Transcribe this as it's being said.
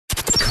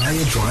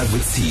Kaya Drive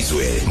with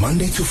Sizwe,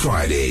 Monday to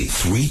Friday,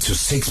 3 to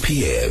 6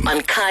 p.m.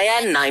 on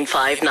Kaya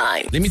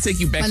 959. Let me take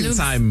you back in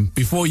time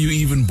before you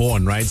even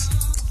born, right?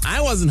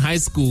 I was in high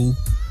school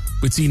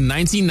between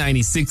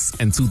 1996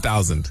 and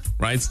 2000,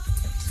 right?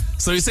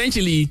 So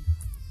essentially,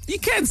 you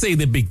can't say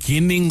the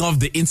beginning of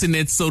the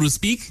internet, so to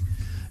speak,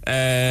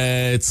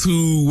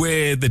 to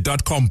where the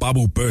dot-com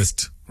bubble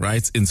burst,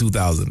 right, in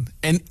 2000.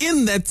 And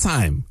in that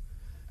time,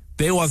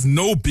 there was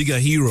no bigger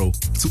hero,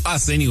 to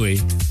us anyway,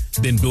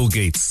 than Bill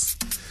Gates.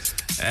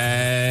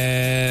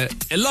 A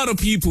lot of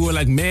people were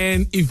like,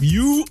 man, if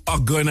you are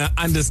going to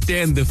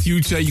understand the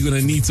future, you're going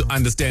to need to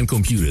understand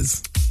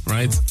computers,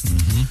 right?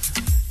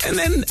 Mm-hmm. And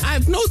then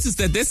I've noticed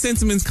that their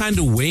sentiments kind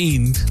of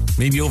waned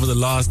maybe over the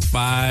last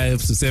 5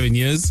 to 7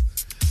 years.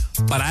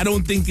 But I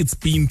don't think it's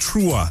been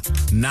truer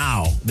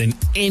now than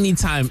any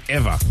time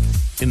ever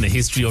in the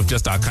history of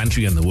just our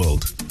country and the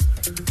world.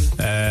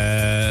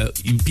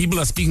 People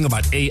are speaking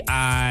about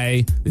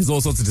AI. There's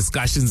all sorts of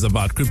discussions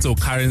about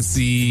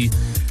cryptocurrency,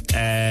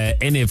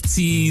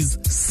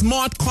 NFTs,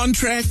 smart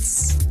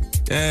contracts.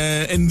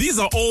 And these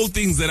are all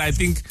things that I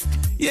think,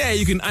 yeah,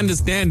 you can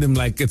understand them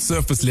like at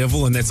surface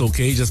level, and that's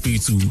okay just for you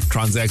to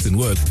transact and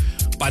work.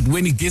 But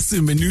when it gets to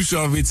the minutiae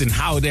of it and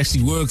how it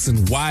actually works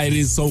and why it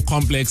is so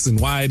complex and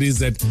why it is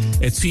that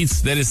a tweet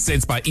that is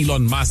sent by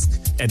Elon Musk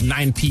at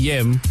 9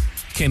 p.m.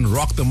 can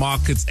rock the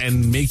markets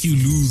and make you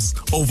lose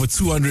over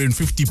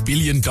 $250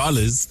 billion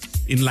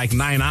in like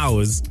 9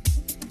 hours,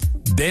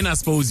 then I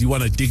suppose you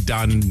want to dig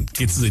down and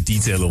get to the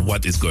detail of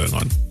what is going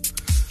on.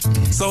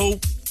 So,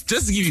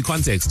 just to give you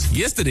context,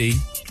 yesterday,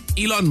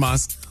 Elon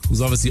Musk,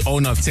 who's obviously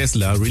owner of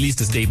Tesla, released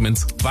a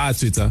statement via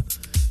Twitter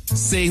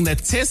saying that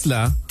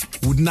Tesla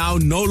would now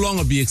no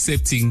longer be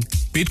accepting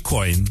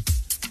Bitcoin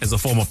as a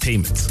form of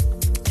payment.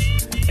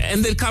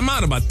 And they'd come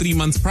out about 3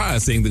 months prior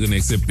saying they're going to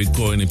accept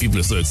Bitcoin, and people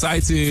are so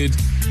excited.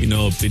 You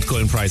know,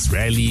 Bitcoin price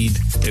rallied.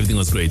 Everything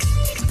was great.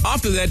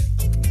 After that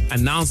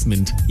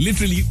announcement,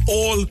 literally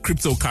all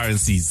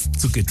cryptocurrencies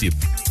took a dip,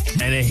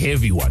 and a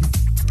heavy one.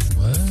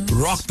 What?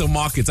 Rocked the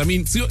markets. I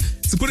mean, to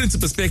put it into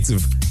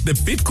perspective, the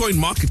Bitcoin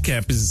market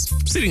cap is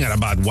sitting at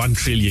about $1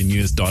 trillion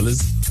US.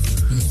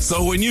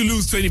 So when you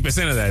lose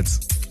 20% of that,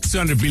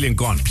 200 billion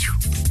gone,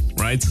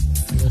 right?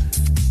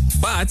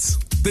 But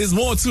there's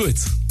more to it.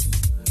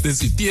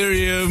 There's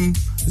Ethereum,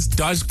 there's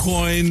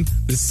Dogecoin,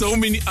 there's so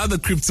many other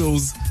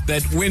cryptos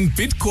that when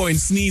Bitcoin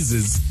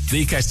sneezes,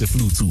 they catch the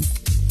flu too.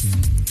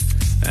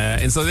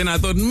 And so then I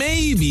thought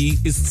maybe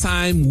it's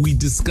time we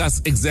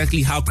discuss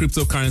exactly how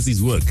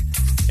cryptocurrencies work.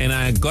 And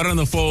I got on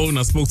the phone,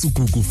 I spoke to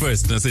Kuku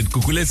first, and I said,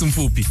 Kuku, let's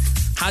mfupi.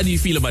 How do you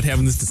feel about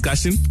having this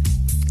discussion?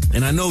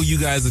 And I know you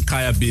guys at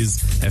Kaya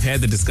Biz have had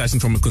the discussion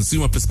from a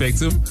consumer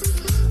perspective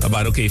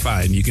about, okay,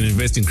 fine, you can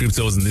invest in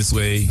cryptos in this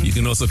way. You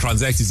can also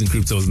transact using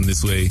cryptos in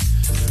this way.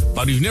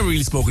 But we've never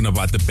really spoken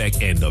about the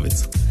back end of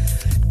it.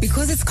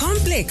 Because it's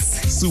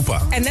complex. Super.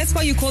 And that's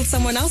why you called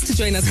someone else to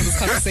join us for this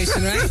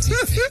conversation, right?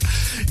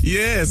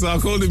 Yeah, so I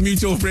called a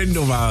mutual friend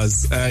of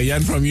ours,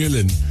 Jan from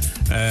Ulen,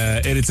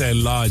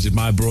 editor-at-large at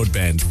My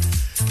Broadband.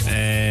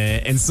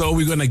 And so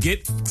we're going to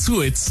get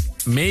to it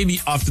maybe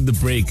after the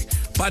break.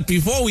 But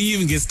before we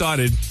even get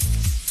started,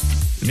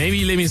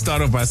 maybe let me start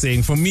off by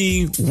saying, for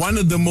me, one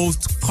of the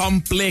most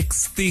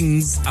complex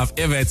things I've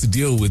ever had to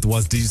deal with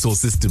was digital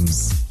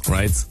systems,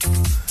 right?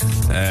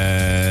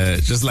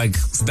 Just like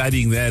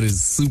studying that is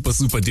super,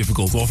 super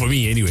difficult. Well, for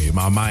me anyway,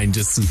 my mind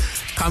just to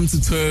come to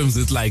terms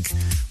with like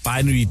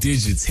binary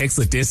digits,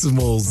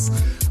 hexadecimals,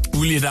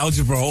 Boolean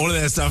algebra, all of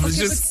that stuff. Okay, it's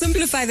just but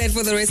simplify that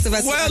for the rest of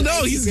us. Well,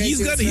 no, he's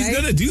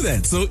gonna do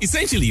that. So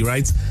essentially,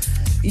 right?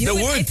 You the know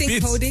word I think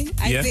bit, coding.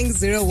 I think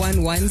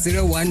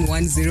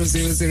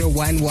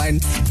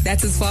 01101000011.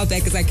 That's as far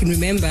back as I can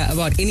remember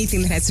about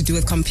anything that has to do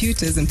with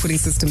computers and putting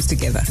systems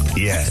together.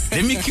 Yeah.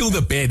 Let me kill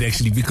the bed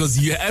actually, because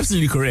you're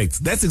absolutely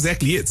correct. That's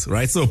exactly it,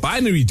 right? So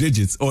binary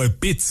digits or a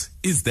bit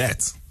is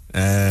that.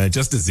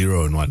 Just a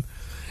 0 and 1.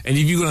 And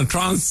if you're going to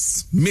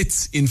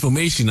transmit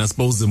information, I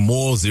suppose the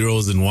more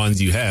zeros and ones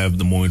you have,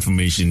 the more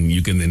information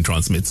you can then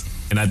transmit.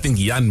 And I think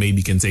Jan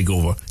maybe can take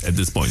over at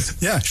this point.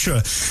 Yeah, sure.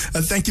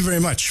 Thank you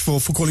very much for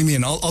calling me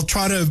in. I'll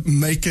try to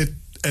make it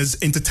as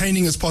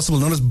entertaining as possible,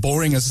 not as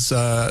boring as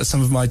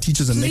some of my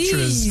teachers and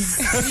lecturers.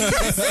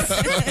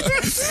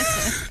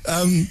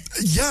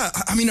 Yeah,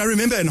 I mean, I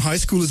remember in high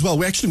school as well.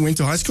 We actually went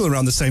to high school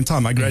around the same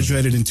time. I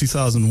graduated in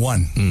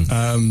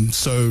 2001.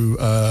 So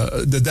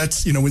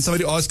that's, you know, when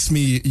somebody asks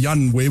me,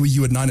 Jan, where were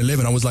you at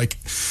 9/11? I was like,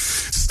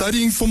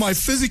 studying for my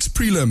physics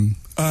prelim.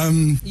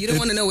 You don't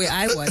want to know where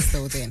I was,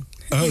 though, then.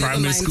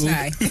 Primary school.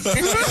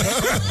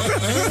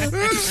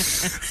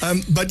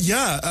 But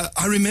yeah,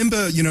 I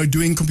remember, you know,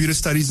 doing computer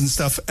studies and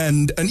stuff.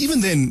 And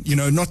even then, you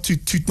know, not to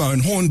toot my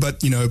own horn,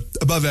 but, you know,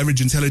 above average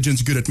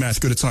intelligence, good at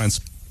math, good at science.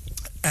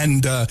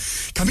 And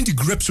coming to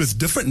grips with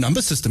different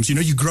number systems. You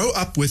know, you grow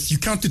up with, you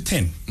count to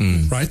 10,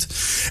 right?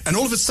 And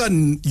all of a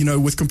sudden, you know,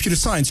 with computer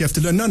science, you have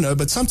to learn, no,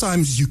 but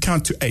sometimes you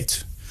count to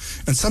 8.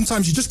 And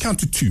sometimes you just count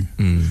to 2.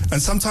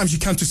 And sometimes you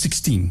count to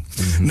 16.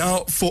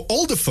 Now, for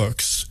older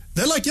folks,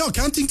 They're like, yeah,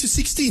 counting to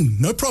 16,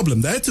 no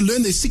problem. They had to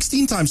learn their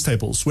 16 times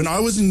tables. When I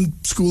was in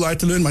school, I had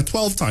to learn my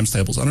 12 times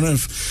tables. I don't know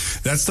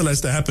if that still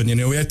has to happen.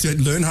 We had to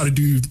learn how to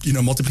do,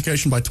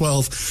 multiplication by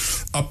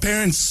 12. Our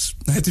parents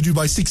had to do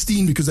by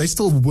 16 because they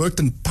still worked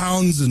in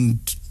pounds and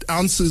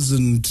ounces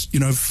and,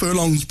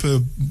 furlongs per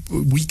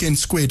weekend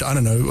squared. I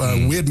don't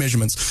know, weird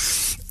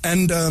measurements.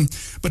 And,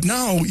 but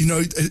now,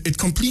 it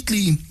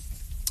completely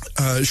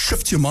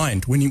shifts your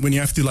mind when you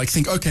have to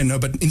think, okay, no,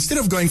 but instead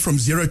of going from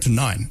 0 to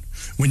 9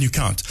 when you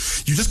count,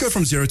 you just go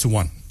from 0 to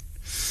 1.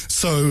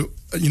 So,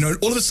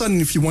 all of a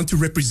sudden, if you want to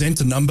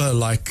represent a number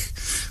like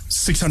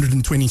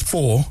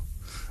 624,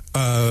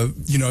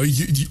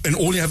 and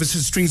all you have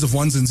is strings of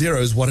ones and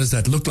zeros, what does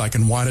that look like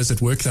and why does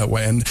it work that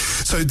way? And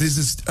so there's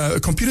this,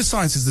 computer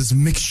science is this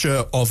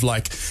mixture of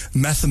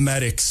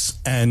mathematics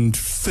and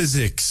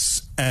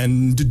physics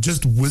and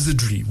just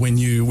wizardry when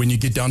you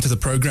get down to the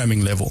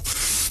programming level.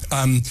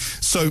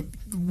 So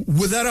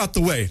with that out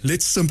the way,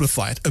 let's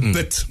simplify it a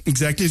bit.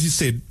 Exactly as you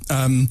said,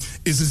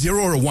 is a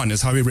 0 or a 1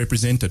 is how we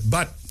represent it.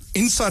 But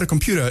inside a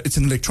computer, it's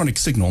an electronic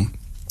signal.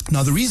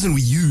 Now, the reason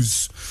we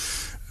use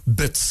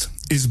bits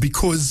is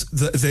because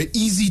they're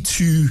easy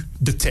to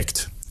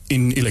detect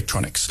in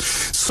electronics.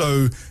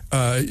 So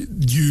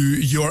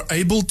you're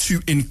able to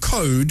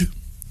encode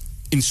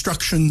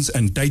instructions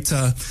and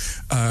data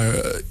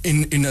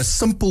in a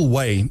simple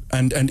way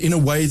and in a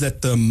way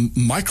that the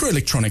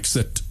microelectronics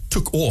that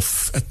took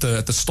off at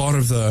the start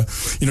of the,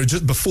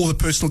 just before the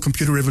personal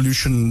computer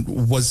revolution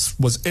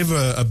was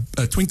ever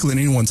a twinkle in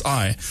anyone's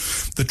eye,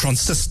 the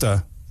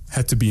transistor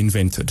had to be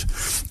invented.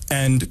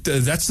 And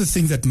that's the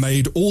thing that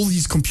made all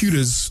these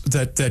computers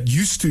that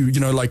used to,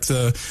 like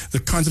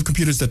the kinds of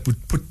computers that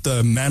would put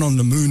the man on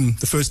the moon,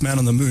 the first man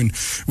on the moon,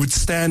 would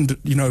stand,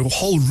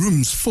 whole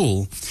rooms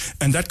full.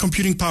 And that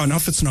computing power now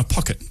fits in our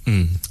pocket.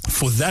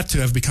 For that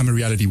to have become a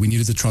reality, we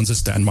needed the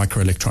transistor and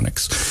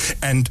microelectronics.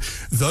 And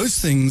those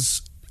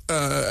things,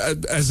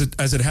 as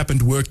it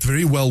happened, worked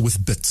very well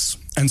with bits.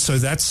 And so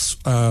that's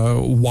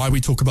why we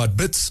talk about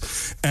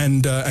bits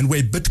and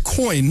where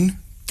Bitcoin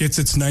gets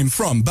its name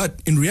from. But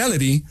in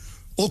reality,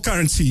 all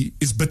currency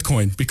is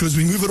Bitcoin because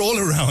we move it all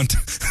around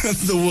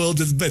the world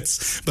with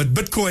bits. But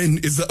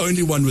Bitcoin is the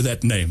only one with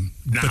that name,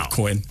 now,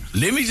 Bitcoin.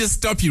 Let me just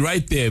stop you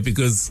right there,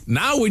 because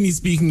now when you're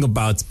speaking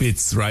about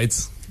bits, right,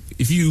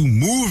 if you're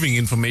moving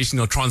information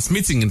or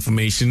transmitting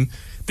information,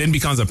 then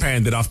becomes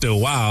apparent that after a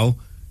while,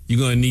 you're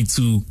going to need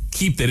to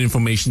keep that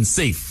information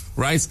safe,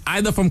 right?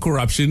 Either from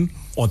corruption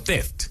or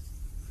theft.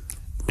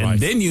 Right. And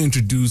then you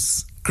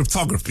introduce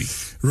cryptography.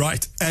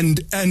 Right. And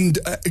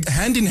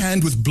hand in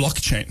hand with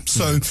blockchain.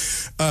 So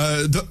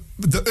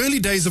the early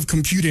days of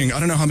computing, I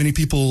don't know how many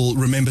people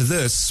remember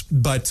this,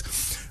 but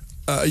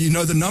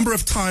the number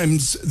of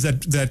times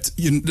that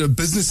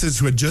businesses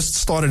who had just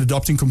started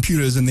adopting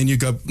computers and then you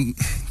go,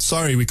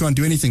 sorry, we can't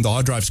do anything, the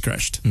hard drive's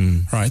crashed,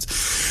 right?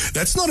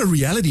 That's not a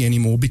reality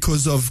anymore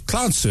because of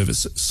cloud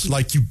services.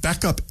 Like, you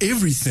back up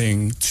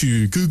everything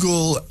to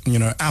Google,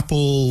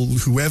 Apple,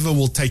 whoever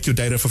will take your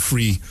data for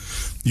free.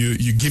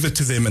 You give it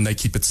to them and they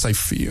keep it safe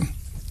for you.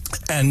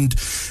 And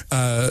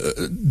the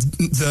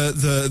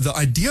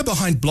idea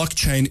behind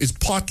blockchain is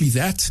partly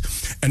that,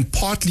 and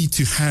partly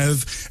to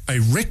have a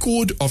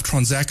record of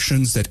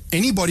transactions that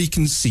anybody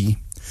can see,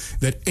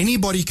 that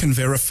anybody can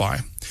verify,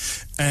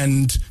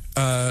 and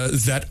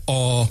that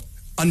are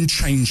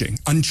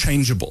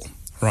unchangeable,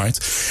 right?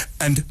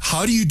 And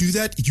how do you do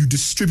that? You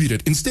distribute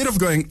it. Instead of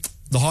going,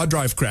 the hard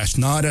drive crashed,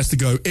 now it has to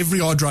go, every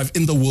hard drive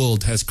in the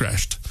world has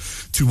crashed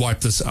to wipe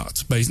this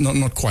out. But it's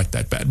not quite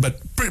that bad,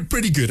 but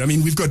pretty good. I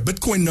mean, we've got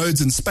Bitcoin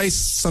nodes in space.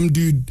 Some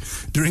dude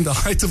during the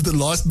height of the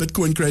last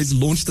Bitcoin craze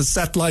launched a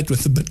satellite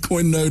with a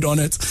Bitcoin node on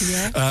it.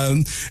 Yeah.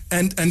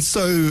 And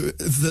so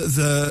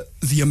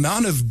the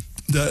amount of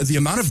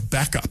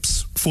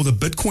backups for the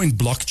Bitcoin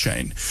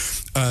blockchain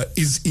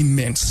is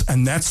immense,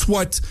 and that's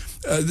what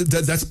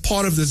that's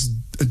part of this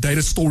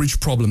data storage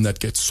problem that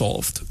gets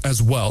solved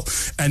as well.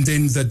 And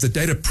then the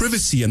data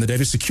privacy and the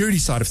data security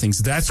side of things,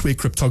 that's where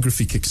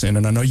cryptography kicks in.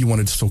 And I know you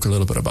wanted to talk a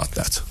little bit about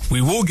that.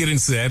 We will get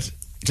into that.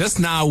 Just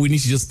now, we need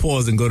to just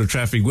pause and go to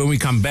traffic. When we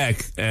come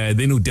back, then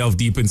we'll delve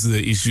deep into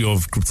the issue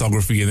of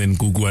cryptography. And then,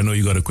 Gugu, I know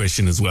you got a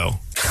question as well.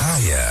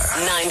 Kaya.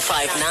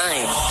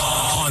 959.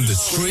 On the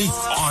street,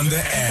 on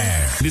the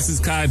air. This is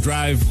Kaya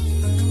Drive.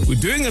 We're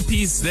doing a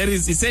piece that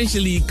is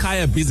essentially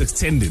Kaya Biz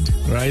extended,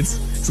 right?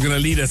 It's going to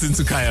lead us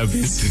into Kaya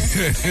Biz.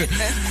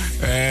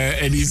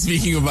 And he's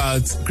speaking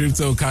about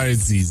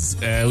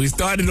cryptocurrencies. We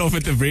started off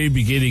at the very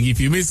beginning. If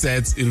you missed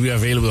that, it'll be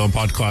available on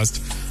podcast.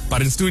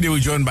 But in studio, we're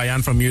joined by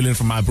Jan from Mulin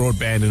from My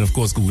Broadband and, of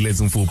course,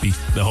 Gugulethu Mfupi,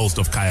 the host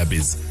of Kaya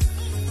Biz.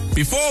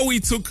 Before we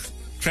took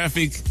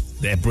traffic,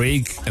 the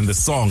break, and the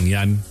song,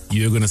 Jan,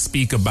 you're going to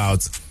speak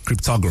about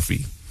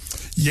cryptography.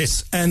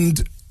 Yes,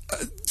 and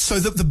so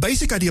the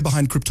basic idea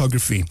behind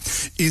cryptography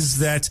is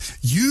that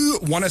you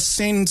want to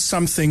send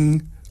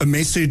something a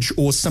message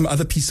or some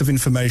other piece of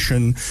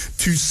information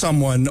to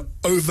someone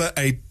over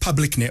a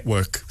public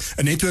network,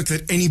 a network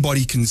that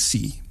anybody can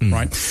see,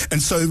 right?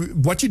 And so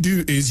what you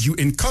do is you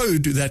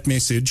encode that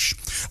message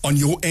on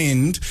your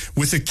end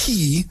with a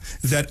key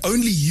that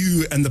only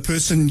you and the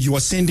person you are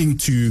sending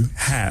to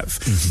have.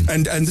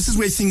 And this is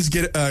where things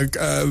get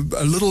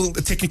a little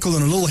technical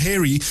and a little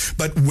hairy,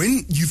 but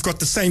when you've got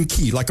the same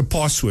key, like a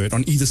password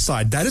on either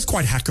side, that is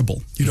quite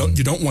hackable.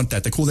 You don't want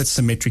that. They call that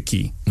symmetric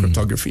key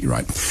cryptography,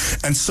 right?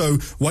 And so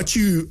what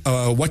you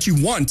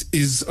want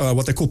is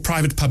what they call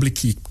private public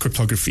key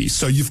cryptography.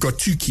 So you've got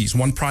two keys,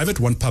 one private,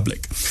 one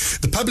public.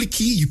 The public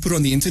key you put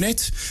on the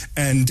internet,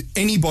 and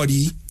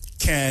anybody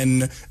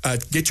can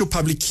get your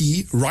public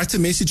key, write a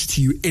message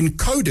to you,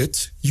 encode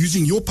it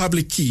using your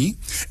public key,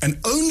 and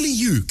only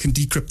you can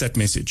decrypt that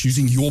message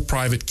using your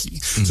private key.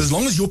 So as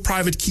long as your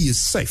private key is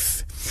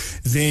safe,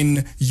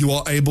 then you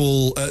are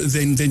able,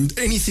 then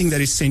anything that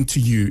is sent to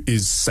you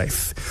is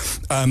safe.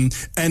 And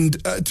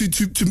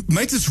to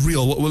make this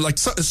real, like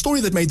a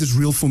story that made this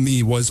real for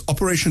me was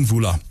Operation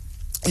Vula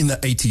in the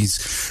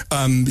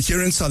 80s, here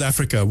in South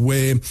Africa,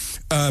 where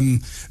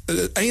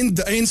the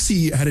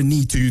ANC had a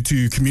need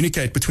to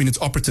communicate between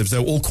its operatives. They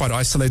were all quite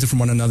isolated from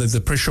one another. The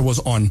pressure was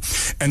on.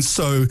 And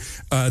so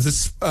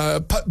this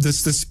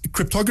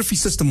cryptography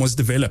system was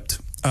developed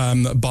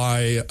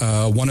by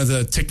one of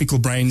the technical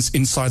brains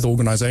inside the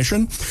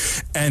organization.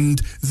 And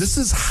this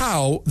is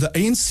how the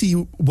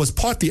ANC was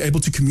partly able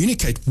to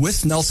communicate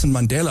with Nelson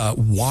Mandela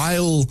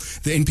while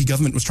the NP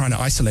government was trying to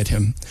isolate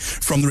him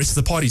from the rest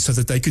of the party, so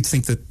that they could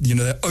think that,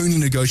 they're only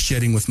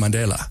negotiating with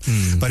Mandela.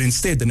 But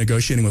instead, they're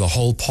negotiating with a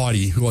whole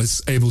party who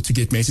was able to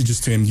get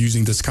messages to him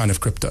using this kind of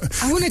crypto.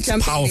 I want to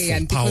jump in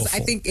there, because I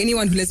think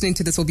anyone who listening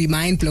to this will be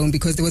mind blown,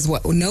 because there was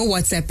no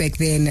WhatsApp back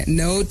then,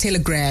 no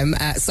Telegram.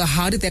 So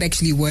how did that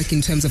actually work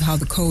in terms of how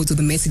the codes or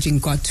the messaging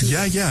got to?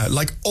 Yeah,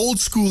 like old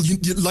school,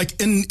 like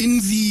in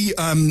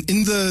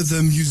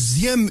the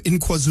museum in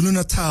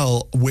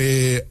KwaZulu-Natal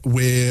where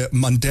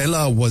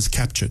Mandela was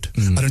captured.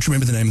 I don't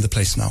remember the name of the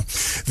place now.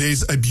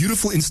 There's a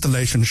beautiful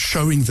installation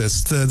showing this.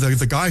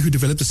 The guy who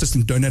developed the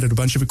system donated a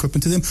bunch of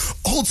equipment to them.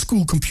 Old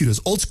school computers,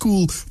 old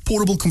school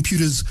portable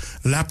computers,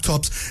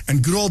 laptops,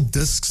 and good old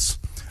discs.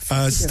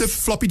 Stiff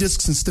floppy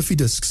disks and stiffy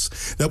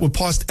disks that were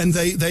passed, and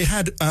they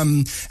had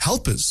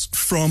helpers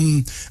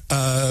from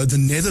the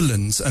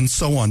Netherlands and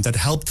so on that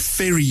helped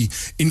ferry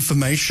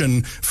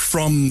information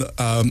from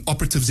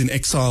operatives in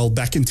exile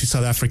back into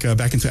South Africa,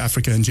 back into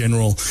Africa in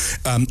general,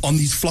 on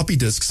these floppy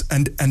disks,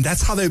 and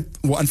that's how they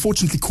were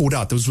unfortunately caught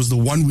out. This was the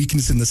one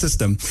weakness in the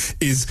system,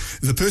 is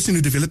the person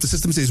who developed the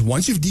system says,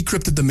 once you've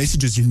decrypted the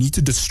messages, you need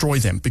to destroy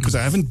them, because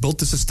I haven't built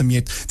the system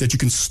yet that you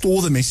can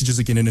store the messages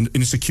again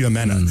in a secure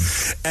manner.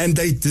 And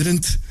they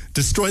didn't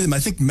destroy them. I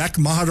think Mac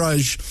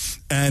Maharaj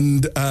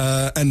and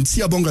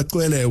Siyabonga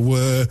Twele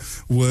were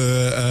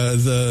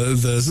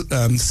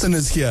the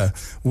sinners here,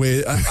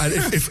 where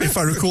if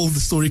I recall the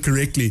story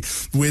correctly,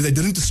 where they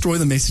didn't destroy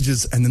the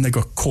messages and then they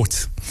got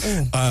caught.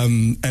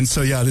 And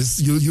so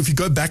if you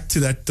go back to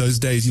those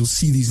days, you'll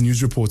see these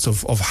news reports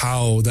of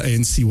how the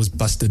ANC was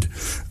busted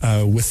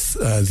with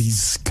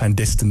these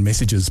clandestine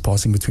messages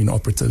passing between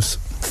operatives.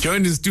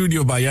 Joined in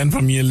studio by Jan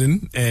van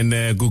Mierlen and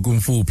Gugu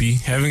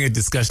Mfupi, having a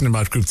discussion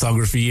about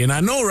cryptography. And I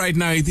know right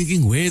now you're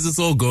thinking, where's this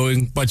all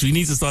going? But we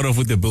need to start off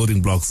with the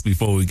building blocks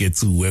before we get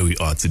to where we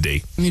are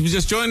today. And if you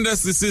just joined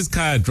us, this is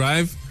Kaya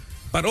Drive.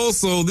 But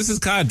also, this is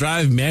Kaya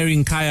Drive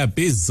marrying Kaya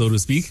Biz, so to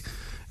speak.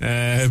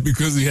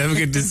 Because we're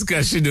having a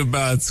discussion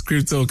about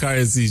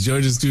cryptocurrencies. Joined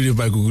in the studio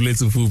by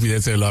Gugulethu Mfupi,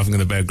 that's her laughing in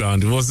the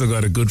background. We've also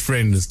got a good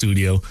friend in the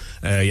studio,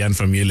 Jan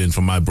van Mierlen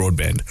from My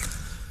Broadband.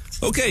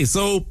 Okay,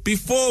 so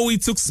before we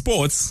took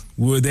sports,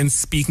 we were then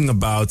speaking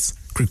about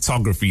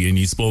cryptography, and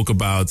you spoke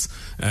about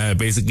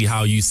basically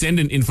how you send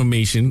an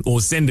information or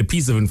send a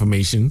piece of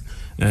information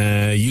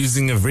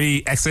using a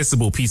very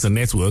accessible piece of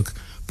network,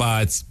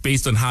 but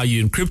based on how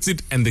you encrypt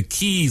it and the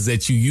keys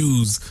that you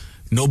use,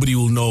 nobody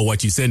will know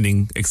what you're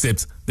sending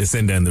except the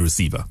sender and the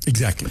receiver.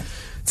 Exactly.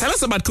 Tell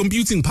us about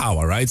computing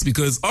power, right?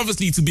 Because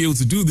obviously to be able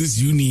to do this,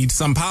 you need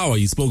some power.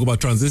 You spoke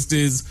about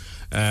transistors.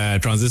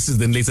 Transistors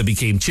then later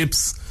became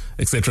chips,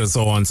 etc. and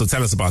so on. So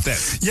tell us about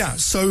that. Yeah,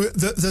 so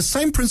the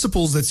same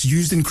principles that's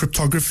used in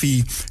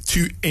cryptography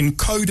to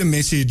encode a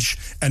message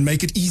and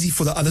make it easy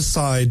for the other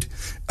side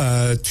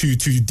to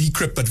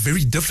decrypt, but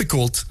very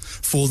difficult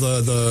for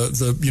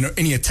the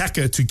any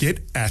attacker to get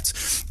at,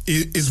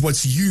 is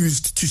what's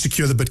used to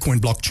secure the Bitcoin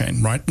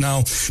blockchain, right?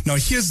 Now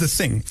here's the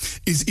thing,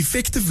 is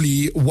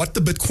effectively what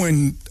the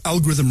Bitcoin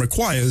algorithm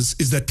requires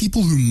is that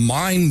people who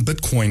mine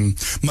Bitcoin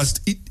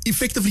must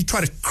effectively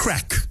try to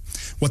crack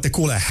what they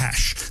call a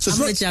hash. So I'm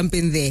going to jump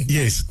in there.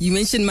 Yes. You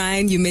mentioned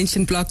mine, you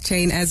mentioned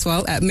blockchain as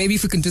well. Maybe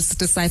if we can just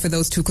decipher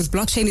those two, because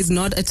blockchain is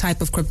not a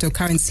type of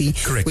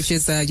cryptocurrency. Correct. Which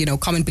is a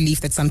common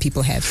belief that some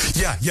people have.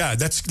 Yeah,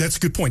 that's a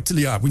good point.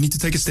 Yeah, we need to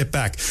take a step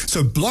back.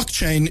 So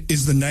blockchain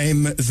is the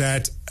name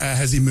that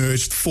has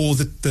emerged for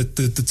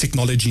the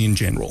technology in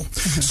general.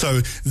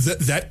 So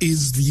that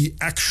is the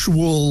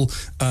actual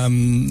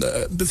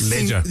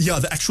ledger.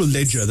 The actual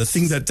ledger, the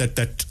thing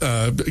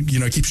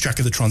that keeps track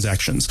of the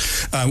transactions.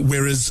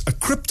 Whereas a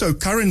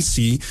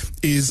cryptocurrency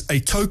is a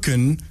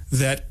token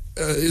that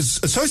is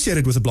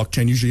associated with a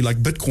blockchain, usually like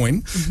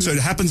Bitcoin. So it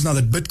happens now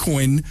that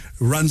Bitcoin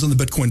runs on the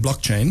Bitcoin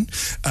blockchain.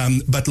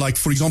 But like,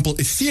 for example,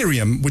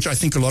 Ethereum, which I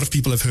think a lot of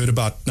people have heard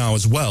about now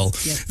as well,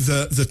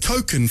 the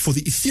token for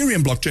the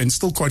Ethereum blockchain,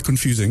 still quite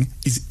confusing,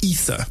 is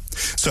Ether.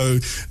 So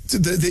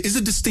there is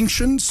a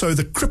distinction. So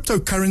the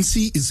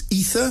cryptocurrency is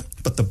Ether,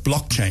 but the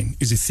blockchain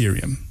is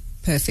Ethereum.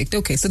 Perfect.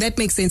 Okay, so that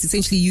makes sense.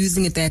 Essentially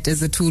using that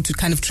as a tool to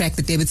kind of track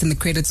the debits and the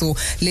credits, or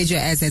ledger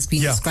as has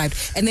been described.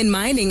 And then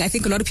mining, I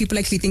think a lot of people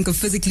actually think of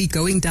physically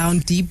going down,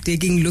 deep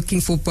digging,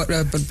 looking for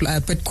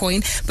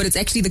Bitcoin, but it's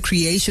actually the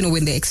creation or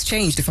when they're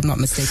exchanged, if I'm not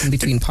mistaken,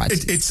 between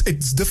parties.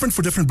 It's different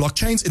for different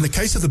blockchains. In the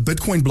case of the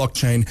Bitcoin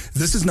blockchain,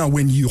 this is now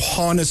when you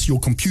harness your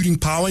computing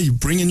power, you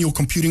bring in your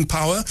computing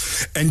power,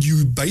 and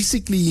you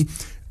basically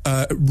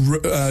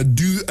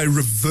do a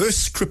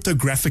reverse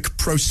cryptographic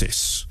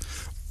process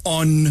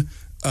on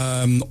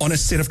a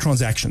set of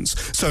transactions.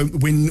 So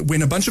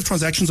when a bunch of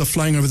transactions are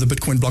flying over the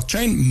Bitcoin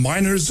blockchain,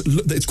 miners,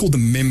 it's called the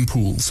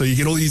mempool. So you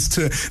get all these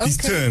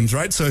terms,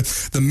 right? So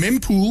the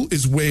mempool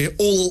is where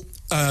all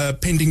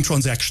pending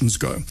transactions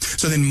go.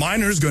 So then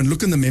miners go and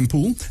look in the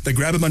mempool, they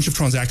grab a bunch of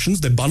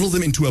transactions, they bundle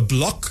them into a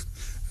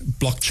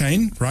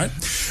blockchain, right?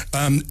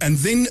 And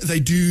then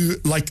they do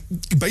like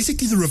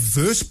basically the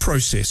reverse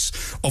process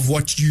of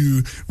what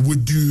you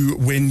would do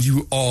when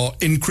you are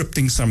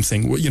encrypting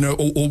something, or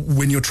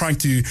when you're trying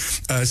to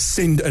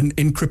send an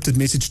encrypted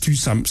message to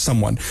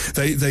someone.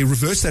 They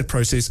reverse that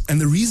process, and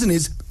the reason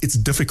is it's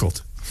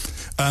difficult.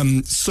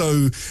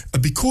 So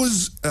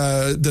because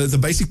the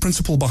basic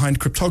principle behind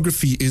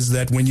cryptography is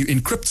that when you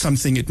encrypt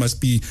something, it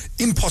must be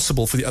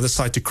impossible for the other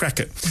side to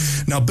crack it.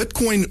 Now,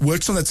 Bitcoin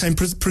works on that same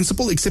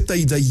principle, except they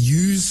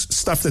use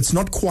stuff that's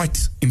not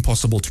quite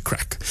impossible to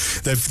crack.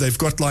 They've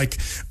got like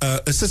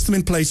a system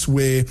in place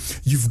where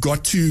you've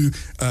got to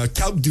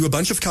do a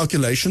bunch of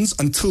calculations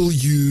until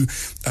you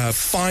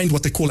find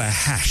what they call a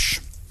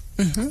hash.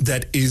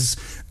 That is,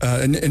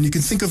 and you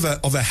can think of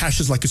a hash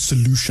as like a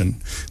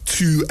solution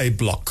to a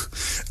block.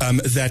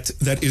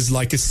 That is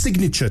like a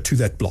signature to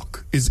that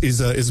block.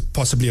 Is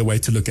possibly a way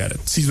to look at it.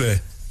 Sizwe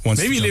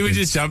wants Maybe let me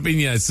just jump in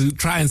here to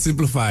try and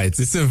simplify it.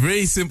 It's a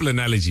very simple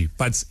analogy.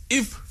 But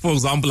if, for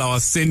example, I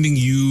was sending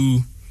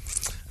you,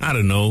 I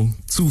don't know,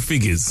 2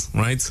 figures,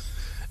 right?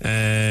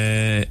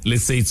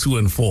 Let's say 2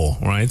 and 4,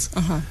 right?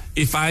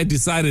 If I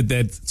decided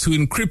that to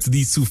encrypt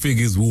these 2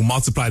 figures, we'll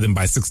multiply them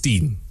by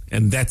 16.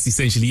 And that's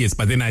essentially it.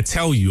 But then I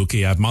tell you,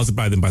 okay, I've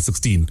multiplied them by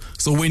 16.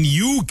 So when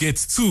you get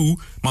 2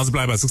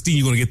 multiplied by 16,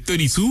 you're going to get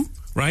 32,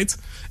 right?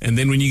 And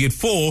then when you get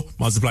 4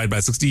 multiplied by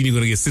 16, you're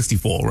going to get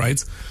 64,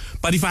 right?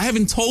 But if I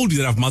haven't told you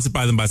that I've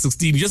multiplied them by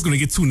 16, you're just going to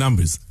get 2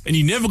 numbers. And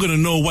you're never going to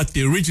know what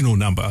the original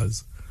number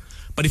is.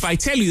 But if I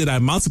tell you that I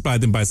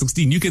multiplied them by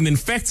 16, you can then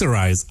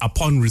factorize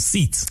upon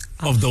receipt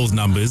of those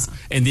numbers.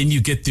 And then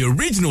you get the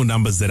original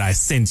numbers that I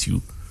sent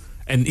you.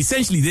 And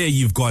essentially there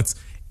you've got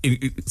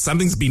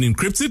something's been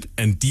encrypted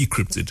and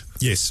decrypted.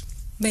 Yes.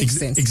 Makes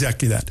sense.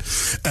 Exactly that.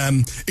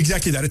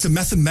 Exactly that. It's a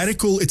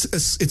mathematical,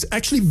 it's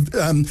actually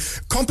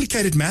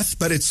complicated math,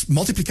 but it's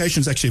multiplication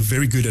is actually a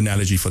very good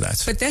analogy for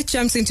that. But that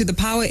jumps into the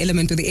power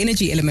element or the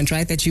energy element,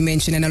 right, that you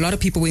mentioned. And a lot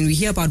of people, when we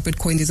hear about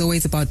Bitcoin, there's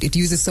always about it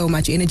uses so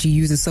much energy,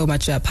 uses so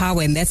much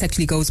power. And that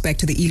actually goes back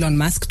to the Elon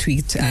Musk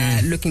tweet,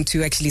 looking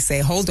to actually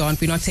say, hold on,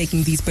 we're not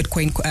taking these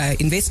Bitcoin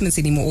investments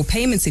anymore or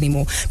payments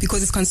anymore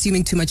because it's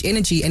consuming too much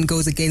energy and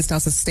goes against our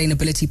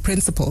sustainability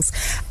principles.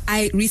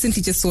 I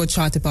recently just saw a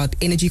chart about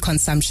energy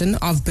consumption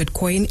of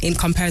Bitcoin in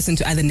comparison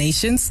to other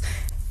nations.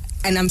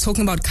 And I'm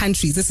talking about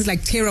countries. This is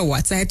like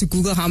terawatts. I had to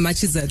Google how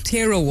much is a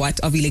terawatt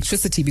of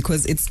electricity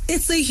because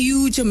it's a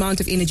huge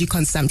amount of energy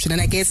consumption. And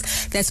I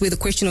guess that's where the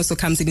question also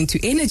comes into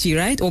energy,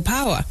 right? Or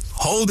power.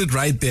 Hold it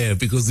right there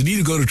because we need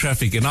to go to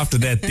traffic. And after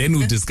that, then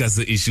we'll discuss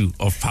the issue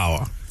of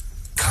power.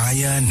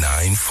 Kaya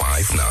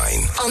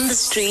 959. On the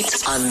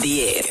street, on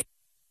the air.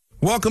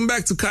 Welcome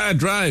back to Kaya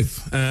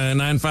Drive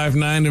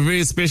 959, a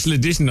very special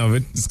edition of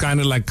it. It's kind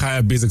of like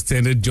Kaya Biz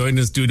Extended, joined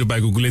in studio by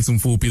Gugulethu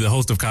Mfupi, the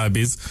host of Kaya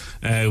Biz.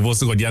 We've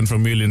also got Jan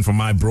van Meulen from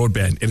my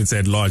broadband editor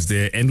at large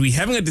there. And we're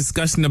having a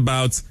discussion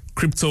about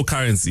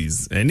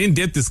cryptocurrencies. An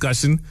in-depth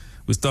discussion.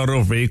 We started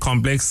off very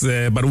complex,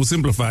 but we'll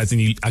simplify it.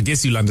 And I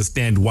guess you'll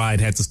understand why it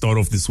had to start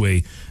off this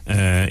way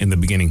in the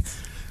beginning.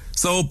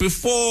 So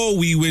before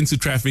we went to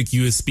traffic,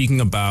 you were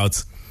speaking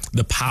about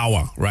the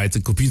power, right?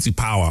 The computing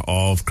power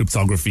of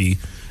cryptography.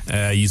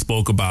 You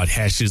spoke about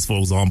hashes, for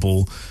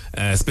example,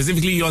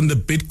 specifically on the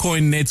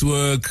Bitcoin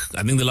network.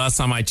 I think the last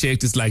time I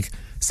checked, it's like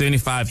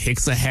 75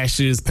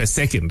 hexahashes per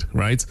second,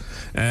 right?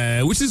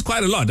 Which is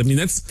quite a lot. I mean,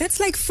 that's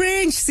like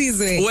French,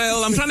 Sizwe.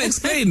 Well, I'm trying to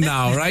explain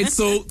now, right?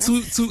 So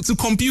to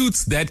compute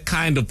that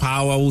kind of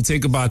power will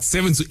take about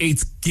 7 to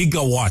 8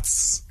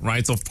 gigawatts,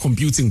 right, of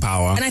computing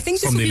power. And I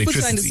think just for people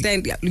to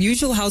understand,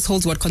 usual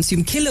households would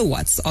consume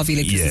kilowatts of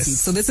electricity.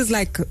 Yes. So this is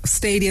like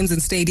stadiums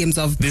and stadiums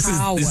of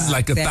power. This is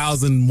like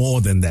 1,000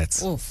 more than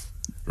that. Oof.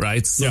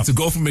 Right? So to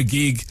go from a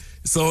gig,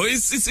 so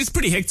it's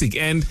pretty hectic.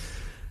 And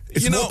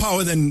it's more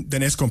power than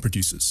Eskom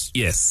produces.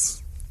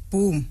 Yes.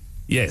 Boom.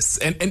 Yes.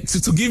 And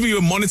to give you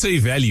a monetary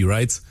value,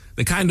 right?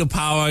 The kind of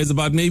power is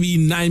about maybe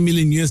 $9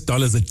 million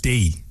a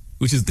day,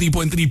 which is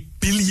 $3.3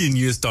 billion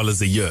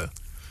a year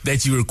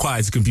that you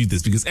require to compute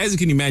this. Because as you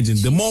can imagine,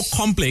 the more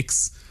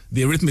complex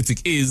the arithmetic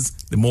is,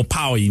 the more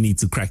power you need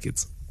to crack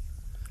it.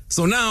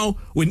 So now,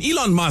 when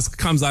Elon Musk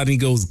comes out and he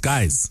goes,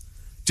 guys,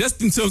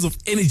 just in terms of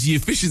energy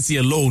efficiency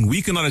alone,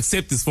 we cannot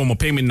accept this form of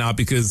payment now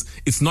because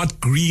it's not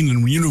green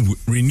and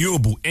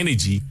renewable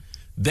energy.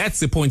 That's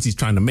the point he's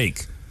trying to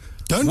make.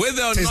 Don't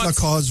Tesla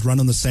cars run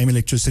on the same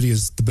electricity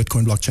as the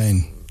Bitcoin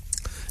blockchain?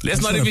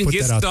 Let's not even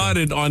get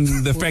started on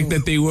the fact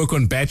that they work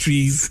on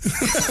batteries,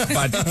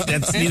 but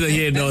that's neither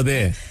here nor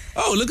there.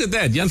 Oh, look at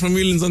that. Jan van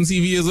Meulen's on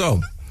TV as well.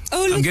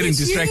 Oh, look I'm getting at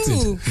distracted.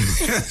 You.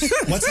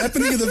 What's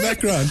happening in the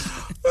background?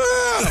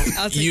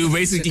 You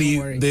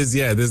basically, there's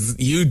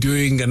you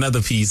doing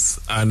another piece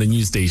on the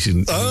news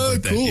station. Oh,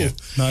 cool.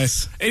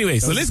 Nice. Anyway,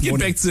 so let's get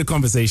back to the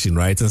conversation,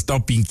 right? And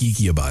stop being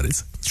geeky about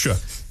it. Sure.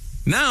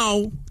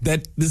 Now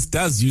that this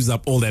does use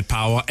up all that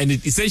power, and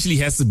it essentially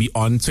has to be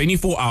on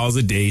 24 hours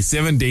a day,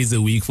 7 days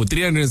a week for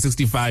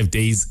 365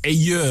 days a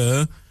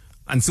year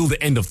until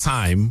the end of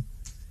time,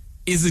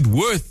 is it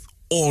worth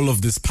all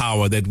of this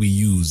power that we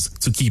use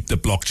to keep the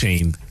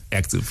blockchain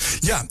active?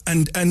 Yeah,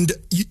 and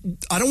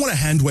I don't want to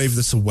hand wave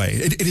this away.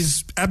 It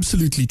is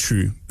absolutely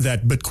true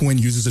that Bitcoin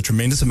uses a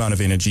tremendous amount of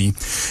energy.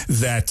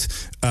 That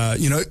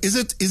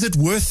is it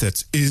worth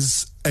it?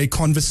 Is a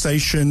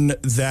conversation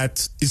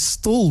that is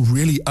still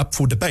really up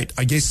for debate.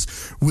 I guess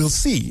we'll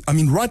see. I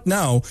mean, right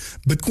now,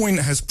 Bitcoin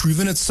has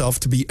proven itself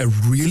to be a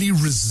really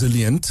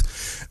resilient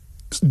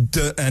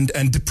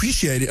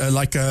depreciating,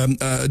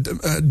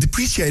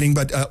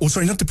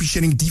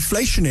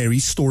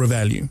 deflationary store of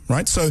value,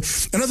 right? So,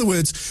 in other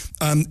words,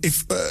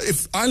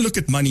 if I look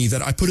at money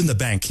that I put in the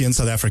bank here in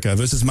South Africa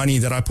versus money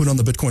that I put on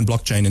the Bitcoin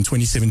blockchain in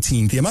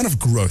 2017, the amount of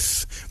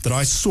growth that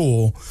I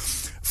saw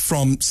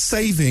from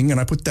saving, and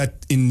I put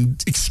that in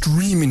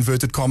extreme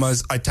inverted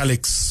commas,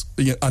 italics,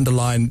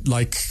 underline,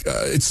 like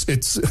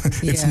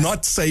it's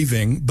not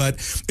saving, but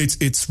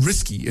it's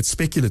risky, it's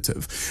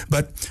speculative.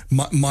 But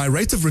my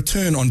rate of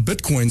return on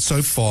Bitcoin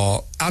so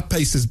far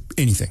outpaces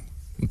anything.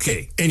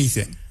 Okay,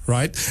 anything,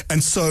 right?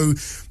 And so,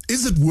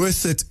 is it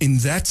worth it in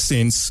that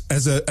sense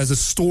as a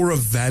store of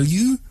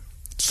value?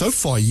 So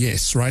far,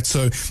 yes, right?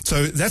 So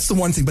that's the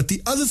one thing. But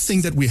the other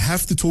thing that we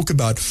have to talk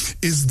about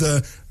is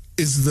the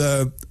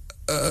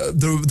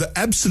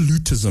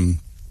absolutism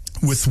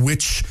with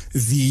which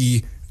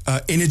the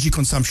energy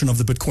consumption of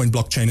the Bitcoin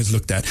blockchain is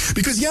looked at.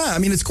 Because,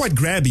 it's quite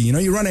grabby.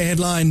 You run a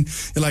headline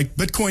like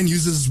Bitcoin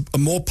uses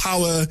more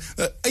power,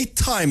 8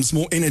 times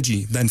more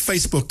energy than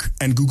Facebook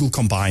and Google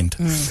combined.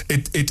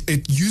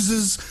 It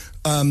uses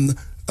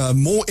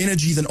more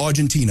energy than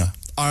Argentina,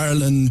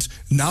 Ireland,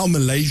 now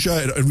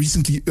Malaysia. It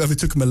recently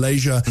overtook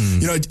Malaysia.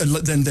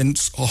 Than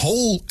a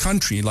whole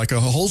country, like a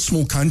whole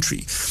small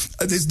country.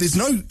 There's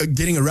no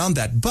getting around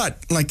that.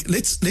 But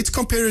let's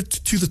compare it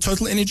to the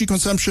total energy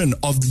consumption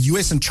of the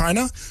US and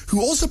China,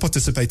 who also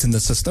participate in the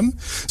system.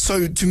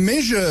 So to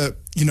measure,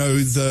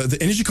 the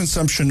energy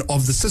consumption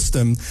of the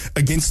system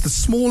against the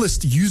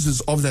smallest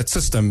users of that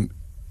system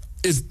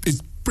is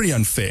pretty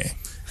unfair.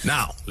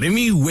 Now, let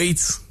me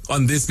wait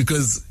on this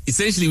because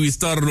essentially we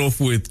started off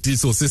with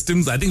digital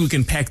systems. I think we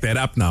can pack that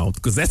up now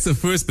because that's the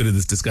first bit of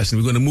this discussion.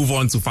 We're going to move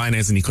on to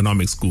finance and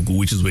economics, Google,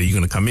 which is where you're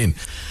going to come in.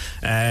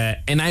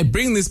 And I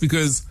bring this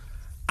because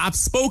I've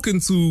spoken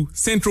to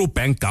central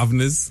bank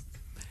governors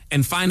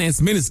and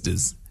finance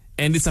ministers,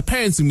 and it's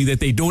apparent to me that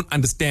they don't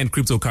understand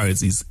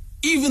cryptocurrencies,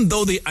 even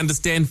though they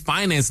understand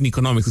finance and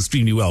economics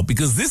extremely well,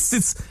 because this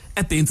sits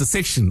at the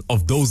intersection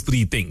of those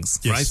three things,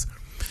 yes.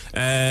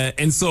 Right?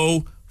 And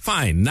so,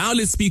 fine. Now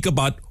let's speak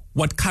about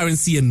what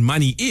currency and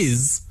money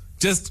is,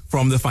 just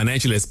from the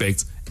financial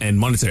aspect and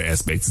monetary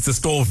aspects. It's a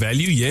store of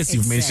value. Yes,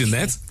 you've mentioned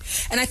that.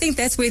 And I think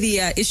that's where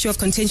the issue of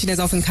contention has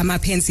often come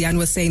up. Hence, Jan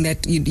was saying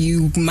that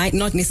you might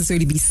not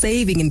necessarily be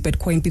saving in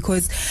Bitcoin,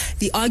 because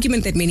the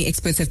argument that many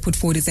experts have put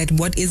forward is that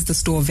what is the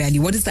store of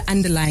value? What is the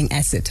underlying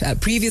asset?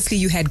 Previously,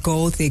 you had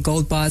gold, the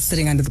gold bars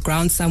sitting under the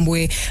ground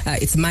somewhere.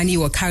 It's money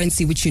or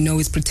currency, which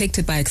is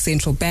protected by a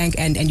central bank,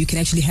 and you can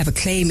actually have a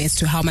claim as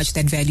to how much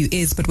that value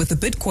is. But with the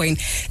Bitcoin,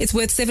 it's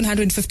worth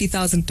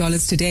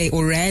 $750,000 today,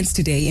 or rands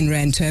today in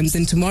rand terms,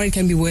 and tomorrow it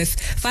can be worth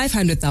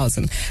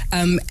 500,000.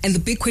 And the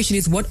big question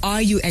is, what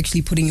are you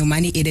actually putting your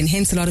money in? And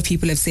hence, a lot of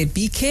people have said,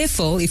 be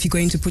careful if you're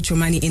going to put your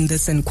money in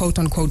this and quote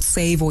unquote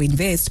save or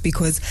invest,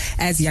 because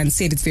as Jan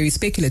said, it's very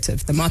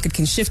speculative. The market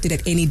can shift it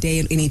at any day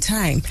and any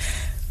time.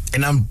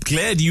 And I'm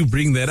glad you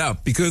bring that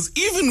up, because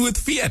even with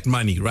fiat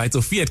money, right,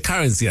 or fiat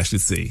currency, I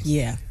should say,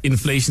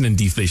 inflation and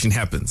deflation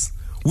happens.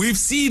 We've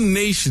seen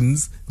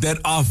nations that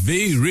are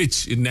very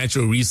rich in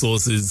natural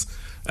resources.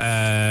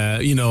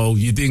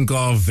 You think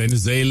of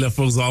Venezuela,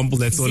 for example.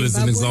 That's always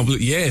an example.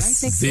 Yes,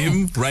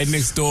 Zim, right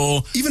next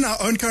door. Even our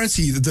own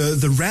currency,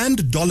 the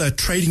rand dollar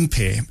trading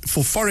pair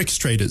for forex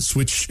traders,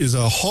 which is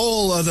a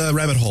whole other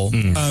rabbit hole,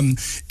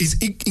 is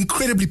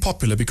incredibly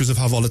popular because of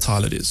how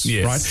volatile it is.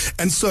 Yes. Right?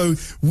 And so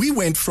we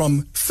went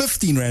from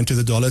 15 rand to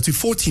the dollar to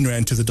 14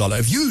 rand to the dollar.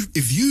 If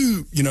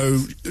you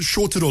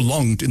shorted or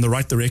longed in the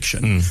right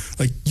direction,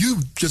 like you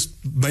just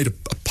made a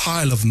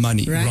pile of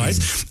money, right?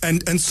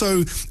 And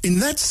so in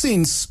that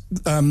sense,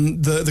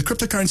 the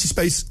cryptocurrency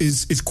space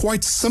is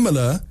quite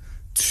similar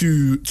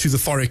to the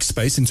forex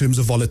space in terms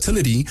of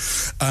volatility,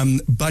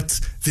 but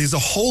there's a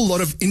whole lot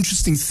of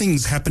interesting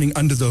things happening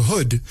under the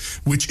hood,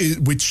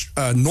 which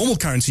normal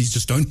currencies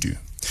just don't do.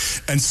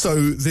 And so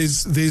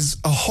there's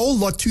a whole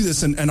lot to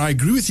this, and I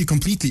agree with you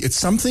completely. It's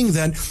something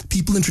that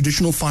people in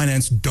traditional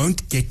finance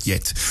don't get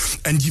yet.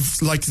 And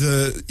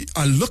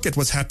I look at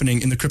what's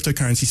happening in the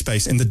cryptocurrency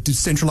space, in the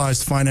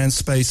decentralized finance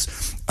space,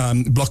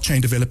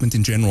 blockchain development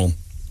in general.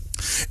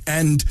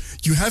 And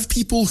you have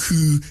people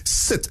who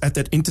sit at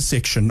that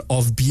intersection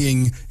of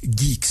being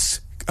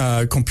geeks,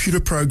 computer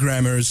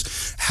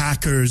programmers,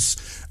 hackers,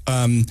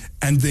 and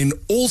then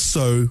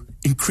also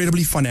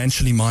incredibly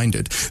financially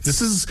minded.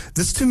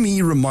 This to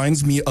me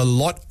reminds me a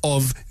lot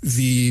of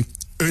the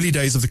early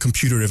days of the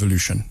computer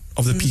revolution,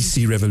 of the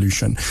PC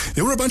revolution.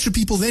 There were a bunch of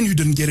people then who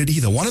didn't get it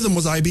either. One of them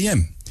was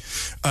IBM.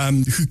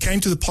 Who came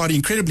to the party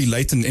incredibly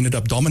late and ended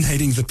up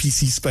dominating the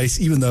PC space,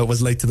 even though it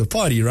was late to the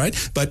party, right?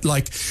 But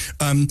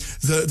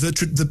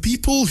the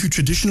people who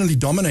traditionally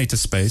dominate a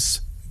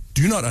space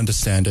do not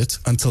understand it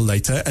until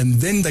later, and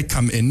then they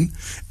come in,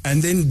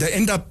 and then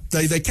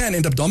they can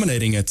end up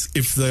dominating it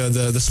if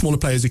the smaller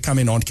players who come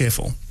in aren't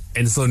careful.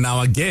 And so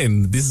now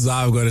again, this is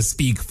how I've got to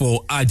speak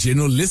for our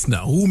general listener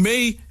who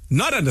may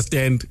not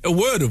understand a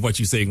word of what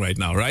you're saying right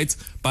now, right?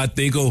 But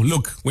they go,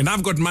 look, when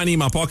I've got money in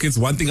my pockets,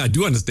 one thing I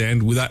do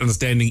understand without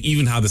understanding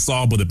even how the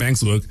SARB or the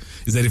banks work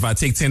is that if I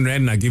take 10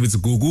 Rand and I give it to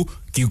Google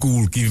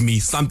will give me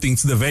something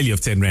to the value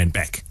of 10 Rand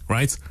back,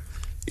 right?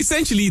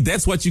 Essentially,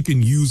 that's what you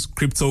can use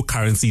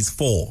cryptocurrencies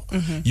for.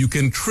 You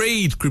can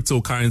trade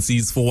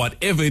cryptocurrencies for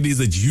whatever it is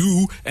that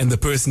you and the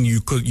person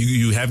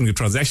you having a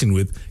transaction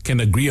with can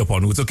agree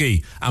upon. It's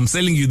okay, I'm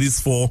selling you this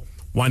for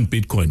 1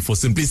 Bitcoin for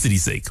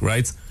simplicity's sake,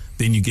 right?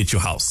 Then you get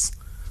your house.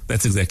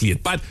 That's exactly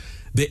it. But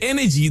the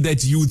energy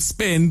that you would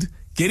spend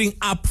getting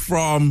up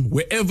from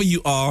wherever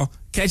you are,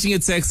 catching a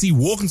taxi,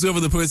 walking to wherever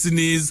the person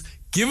is,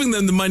 giving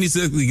them the money so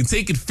that they can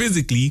take it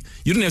physically,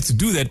 you don't have to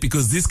do that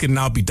because this can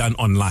now be done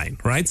online,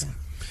 right?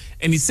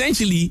 And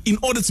essentially, in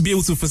order to be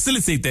able to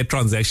facilitate that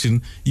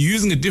transaction, you're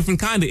using a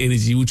different kind of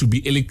energy, which would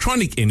be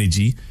electronic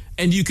energy,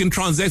 and you can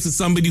transact with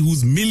somebody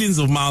who's millions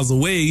of miles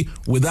away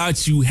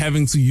without you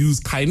having to use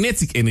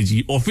kinetic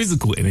energy or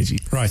physical energy.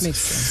 Right. Makes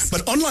sense.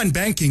 But online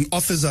banking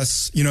offers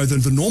us,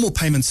 the normal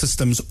payment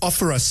systems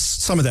offer us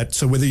some of that.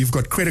 So whether you've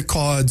got credit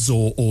cards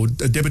or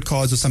debit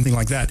cards or something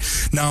like that.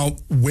 Now,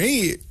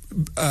 where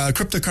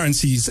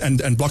cryptocurrencies and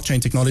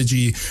blockchain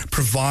technology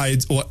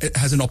provides or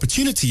has an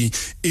opportunity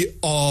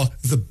are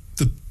the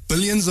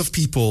billions of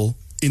people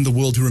in the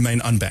world who remain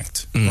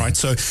unbanked, right?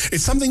 So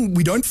it's something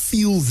we don't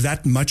feel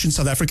that much in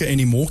South Africa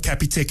anymore.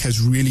 Capitec has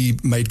really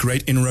made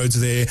great inroads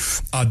there.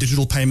 Our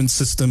digital payment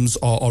systems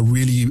are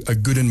really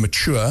good and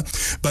mature.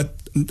 But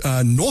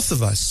north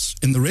of us,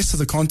 in the rest of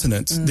the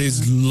continent,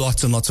 there's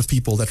lots and lots of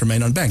people that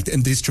remain unbanked,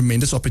 and there's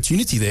tremendous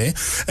opportunity there.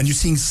 And you're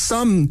seeing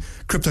some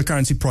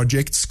cryptocurrency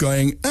projects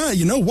going,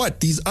 you know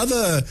what? These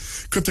other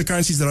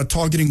cryptocurrencies that are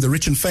targeting the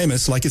rich and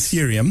famous, like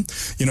Ethereum,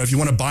 if you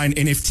want to buy an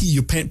NFT,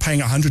 you're paying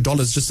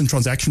 $100 just in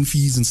transaction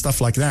fees and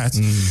stuff like that.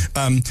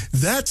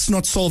 That's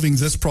not solving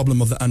this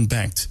problem of the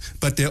unbanked.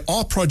 But there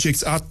are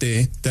projects out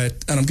there that,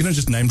 and I'm going to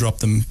just name drop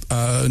them,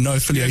 no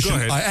affiliation.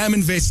 Yeah, I am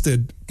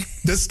invested.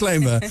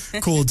 Disclaimer,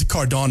 called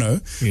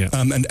Cardano,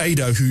 and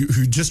Ada,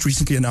 who just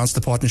recently announced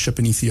a partnership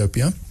in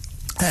Ethiopia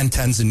and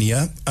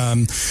Tanzania.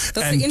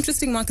 Those are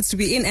interesting markets to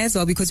be in as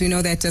well, because we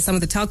know that some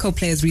of the telco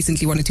players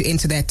recently wanted to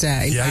enter that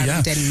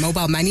environment, and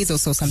mobile money is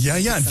also something.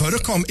 And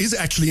Vodacom is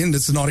actually in.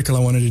 It's an article I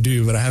wanted to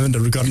do, but I haven't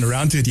gotten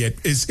around to it yet.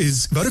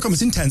 Is Vodacom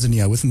is in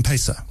Tanzania with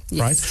M-Pesa,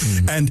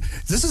 right? And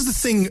this is the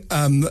thing.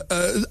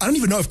 I don't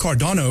even know if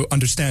Cardano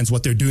understands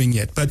what they're doing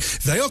yet, but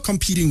they are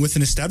competing with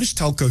an established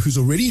telco who's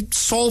already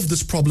solved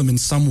this problem in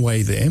some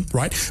way there,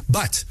 right?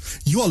 But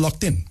you are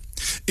locked in.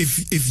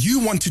 If you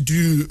want to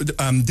do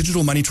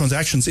digital money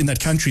transactions in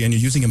that country and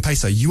you're using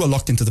M-Pesa, you are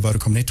locked into the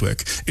Vodacom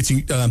network. It's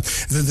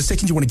the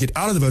second you want to get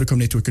out of the Vodacom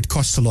network, it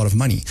costs a lot of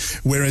money.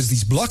 Whereas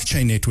these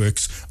blockchain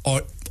networks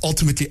are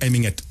ultimately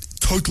aiming at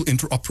total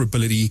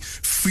interoperability,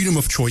 freedom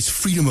of choice,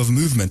 freedom of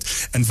movement.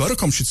 And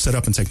Vodacom should set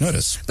up and take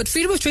notice. But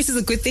freedom of choice is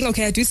a good thing.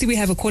 Okay, I do see we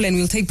have a call and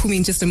we'll take Pumi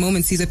in just a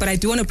moment, Sizwe, but I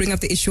do want to bring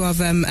up the issue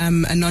of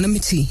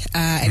anonymity.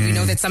 And we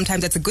know that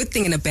sometimes that's a good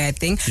thing and a bad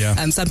thing. Yeah.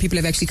 Some people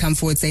have actually come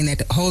forward saying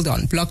that, hold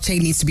on,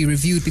 blockchain needs to be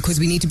reviewed because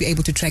we need to be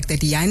able to track that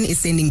Jan is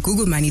sending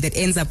Google money that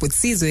ends up with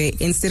Sizwe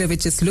instead of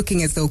it just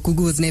looking as though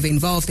Google was never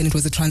involved and it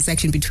was a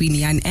transaction between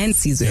Jan and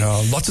Sizwe.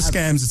 Yeah, lots of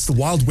scams. It's the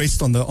Wild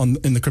West in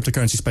the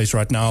cryptocurrency space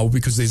right now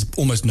because there's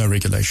almost no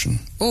regulation.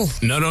 Oh.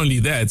 Not only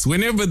that,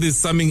 whenever there's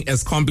something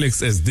as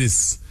complex as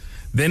this,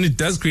 then it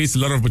does create a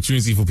lot of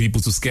opportunity for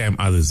people to scam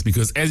others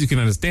because, as you can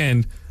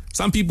understand,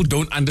 some people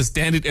don't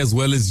understand it as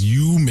well as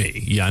you may,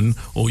 Jan,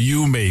 or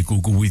you may,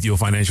 Google, with your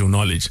financial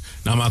knowledge.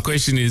 Now, my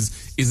question is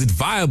it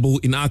viable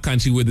in our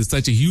country where there's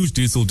such a huge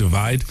digital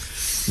divide?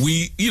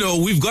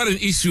 We've got an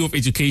issue of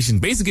education.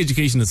 Basic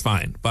education is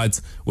fine, but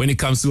when it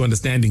comes to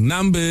understanding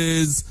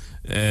numbers,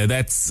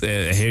 that's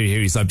a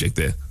hairy subject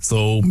there.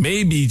 So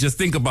maybe just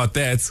think about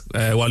that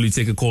while we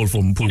take a call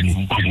from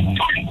Pumi.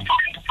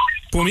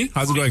 Pumi,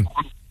 how's it going?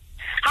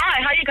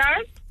 Hi, how you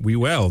guys? We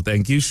well,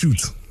 thank you.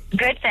 Shoot.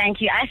 Good, thank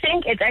you. I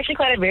think it's actually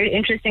quite a very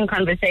interesting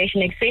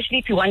conversation, especially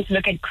if you want to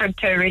look at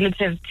crypto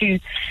relative to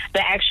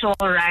the actual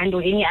rand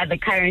or any other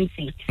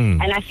currency.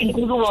 And I think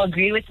Google will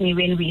agree with me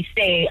when we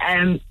say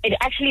it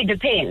actually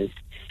depends.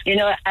 You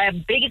know, a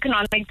big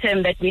economic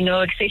term that we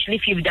know, especially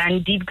if you've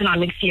done deep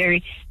economic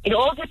theory, it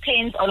all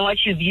depends on what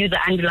you view the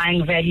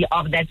underlying value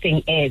of that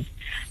thing is.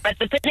 But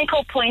the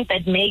pinnacle point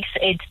that makes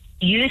it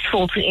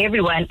useful to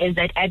everyone is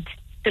that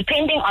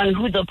depending on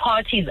who the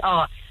parties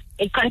are,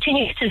 it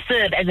continues to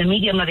serve as a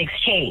medium of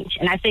exchange.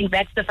 And I think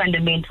that's the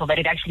fundamental that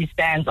it actually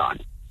stands on.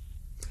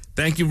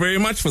 Thank you very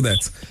much for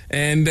that.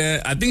 And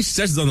I think she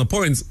touches on the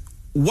points.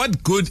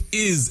 What good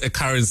is a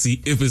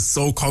currency if it's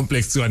so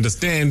complex to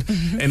understand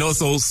and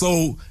also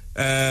so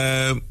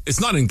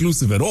it's not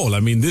inclusive at all? I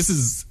mean, this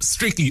is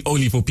strictly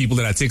only for people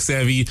that are tech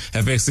savvy,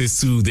 have access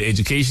to the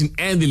education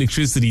and the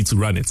electricity to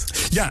run it.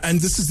 Yeah,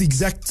 and this is the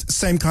exact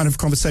same kind of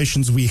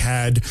conversations we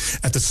had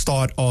at the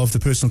start of the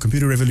personal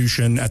computer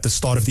revolution, at the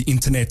start of the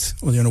internet.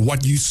 You know,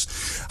 what use?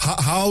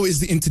 How is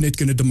the internet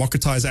going to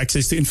democratize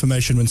access to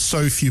information when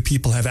so few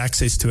people have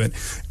access to it?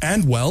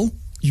 And well,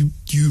 you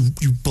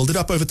build it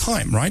up over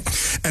time, right?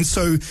 And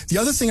so the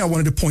other thing I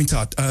wanted to point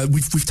out,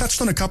 we've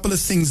touched on a couple of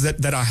things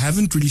that I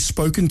haven't really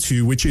spoken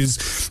to, which is,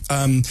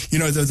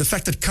 the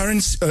fact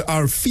that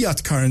our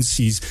fiat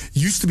currencies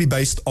used to be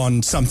based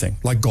on something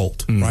like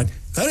gold, right?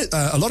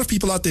 A lot of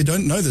people out there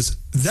don't know this.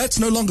 That's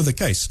no longer the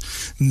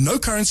case. No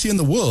currency in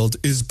the world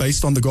is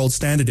based on the gold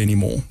standard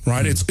anymore,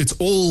 right? It's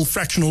all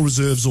fractional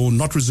reserves or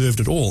not reserved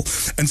at all.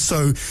 And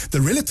so the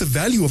relative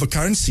value of a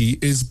currency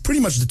is pretty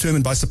much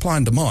determined by supply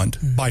and demand,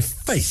 by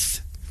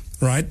faith.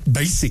 Right,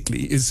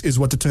 basically is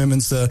what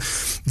determines the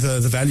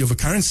value of a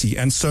currency.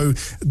 And so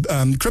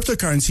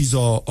cryptocurrencies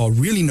are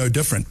really no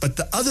different. But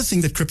the other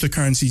thing that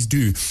cryptocurrencies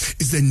do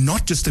is they're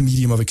not just a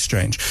medium of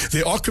exchange.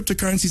 There are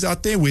cryptocurrencies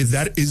out there where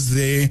that is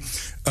their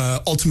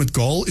ultimate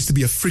goal, is to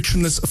be a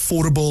frictionless,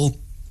 affordable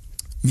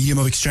medium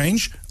of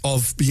exchange,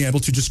 of being able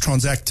to just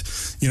transact,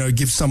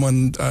 give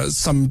someone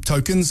some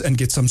tokens and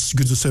get some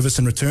goods or service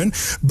in return.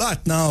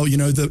 But now,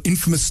 the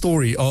infamous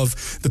story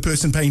of the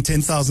person paying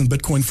 10,000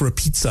 Bitcoin for a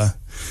pizza,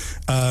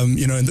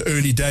 in the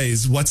early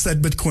days, what's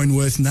that Bitcoin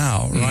worth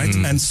now, right?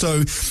 And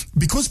so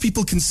because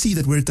people can see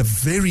that we're at the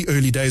very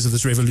early days of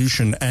this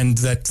revolution and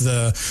that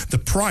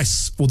the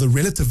price or the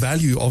relative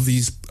value of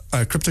these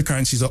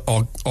cryptocurrencies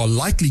are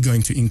likely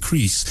going to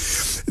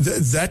increase,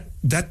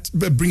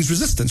 that brings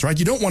resistance, right?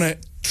 You don't want to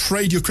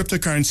trade your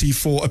cryptocurrency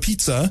for a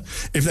pizza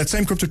if that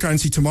same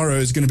cryptocurrency tomorrow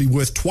is going to be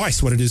worth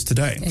twice what it is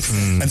today.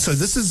 And so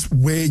this is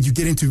where you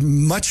get into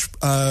much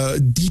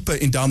deeper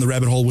down the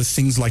rabbit hole with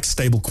things like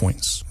stable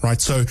coins, right?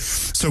 So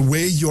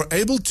where you're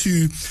able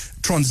to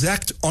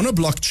transact on a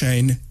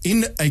blockchain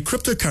in a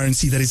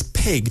cryptocurrency that is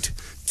pegged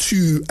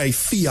to a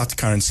fiat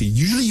currency,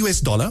 usually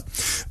US dollar.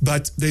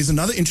 But there's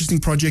another interesting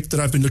project that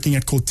I've been looking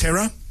at called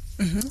Terra.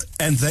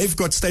 And they've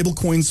got stable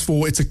coins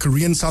it's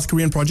a South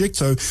Korean project.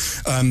 So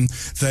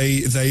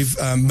they've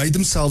made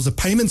themselves a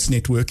payments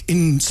network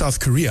in South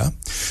Korea.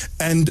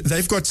 And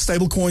they've got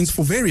stable coins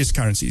for various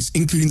currencies,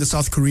 including the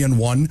South Korean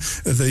won,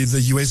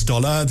 the US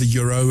dollar, the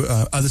euro,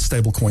 other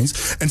stable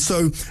coins. And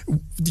so,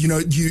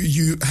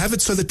 you have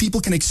it so that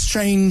people can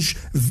exchange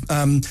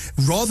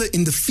rather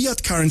in the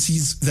fiat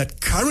currencies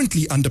that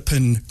currently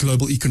underpin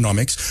global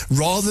economics,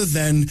 rather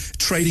than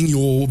trading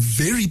your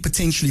very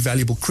potentially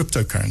valuable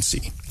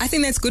cryptocurrency. I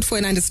think that's good for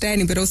an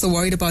understanding, but also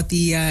worried about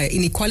the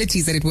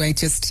inequalities that it might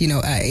just,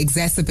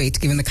 exacerbate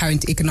given the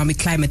current economic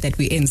climate that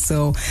we're in.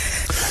 So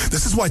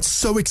this is why it's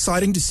so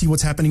exciting to see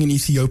what's happening in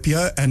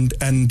Ethiopia. And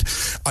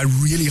I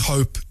really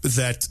hope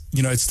that,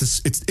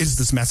 it is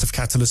this massive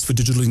catalyst for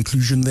digital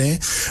inclusion there.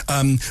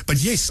 But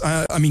yes,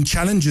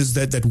 challenges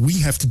that we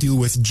have to deal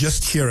with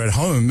just here at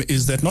home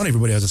is that not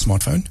everybody has a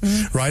smartphone,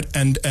 right?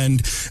 And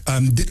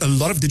a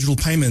lot of digital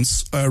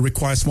payments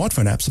require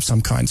smartphone apps of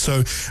some kind.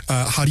 So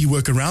how do you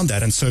work around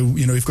that? And so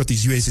So, we've got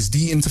these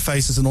USSD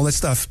interfaces and all that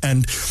stuff.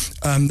 And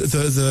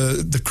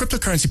the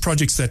cryptocurrency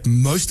projects that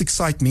most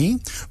excite me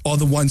are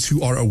the ones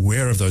who are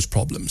aware of those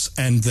problems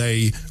and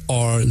they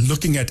are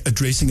looking at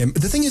addressing them.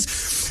 The thing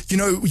is,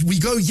 we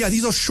go,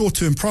 these are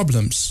short-term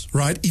problems,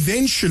 right?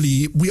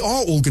 Eventually, we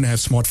are all going to have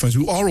smartphones.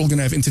 We are all going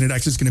to have internet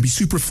access. It's going to be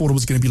super affordable.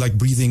 It's going to be like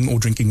breathing or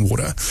drinking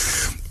water.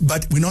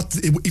 But we're not,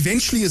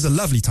 eventually is a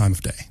lovely time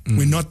of day.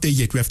 We're not there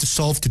yet. We have to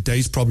solve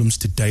today's problems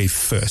today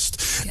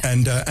first.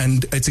 Yeah.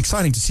 And it's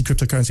exciting to see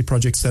cryptocurrency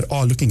projects that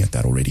are looking at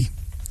that already.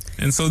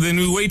 And so then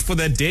we wait for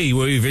that day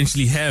where we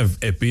eventually have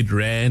a bit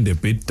rand, a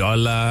bit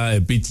dollar, a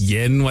bit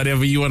yen,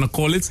 whatever you want to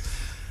call it.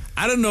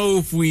 I don't know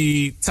if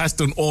we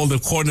touched on all the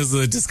corners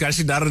of the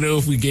discussion. I don't know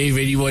if we gave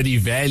anybody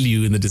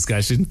value in the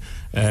discussion.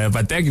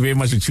 But thank you very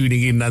much for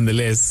tuning in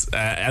nonetheless.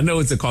 I know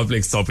it's a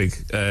complex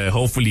topic.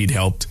 Hopefully it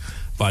helped.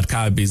 But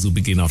Kaya Biz will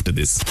begin after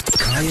this.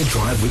 Kaya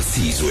Drive with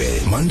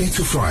Sizwe, Monday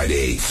to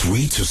Friday,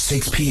 3 to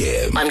 6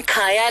 p.m. on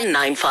Kaya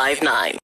 959.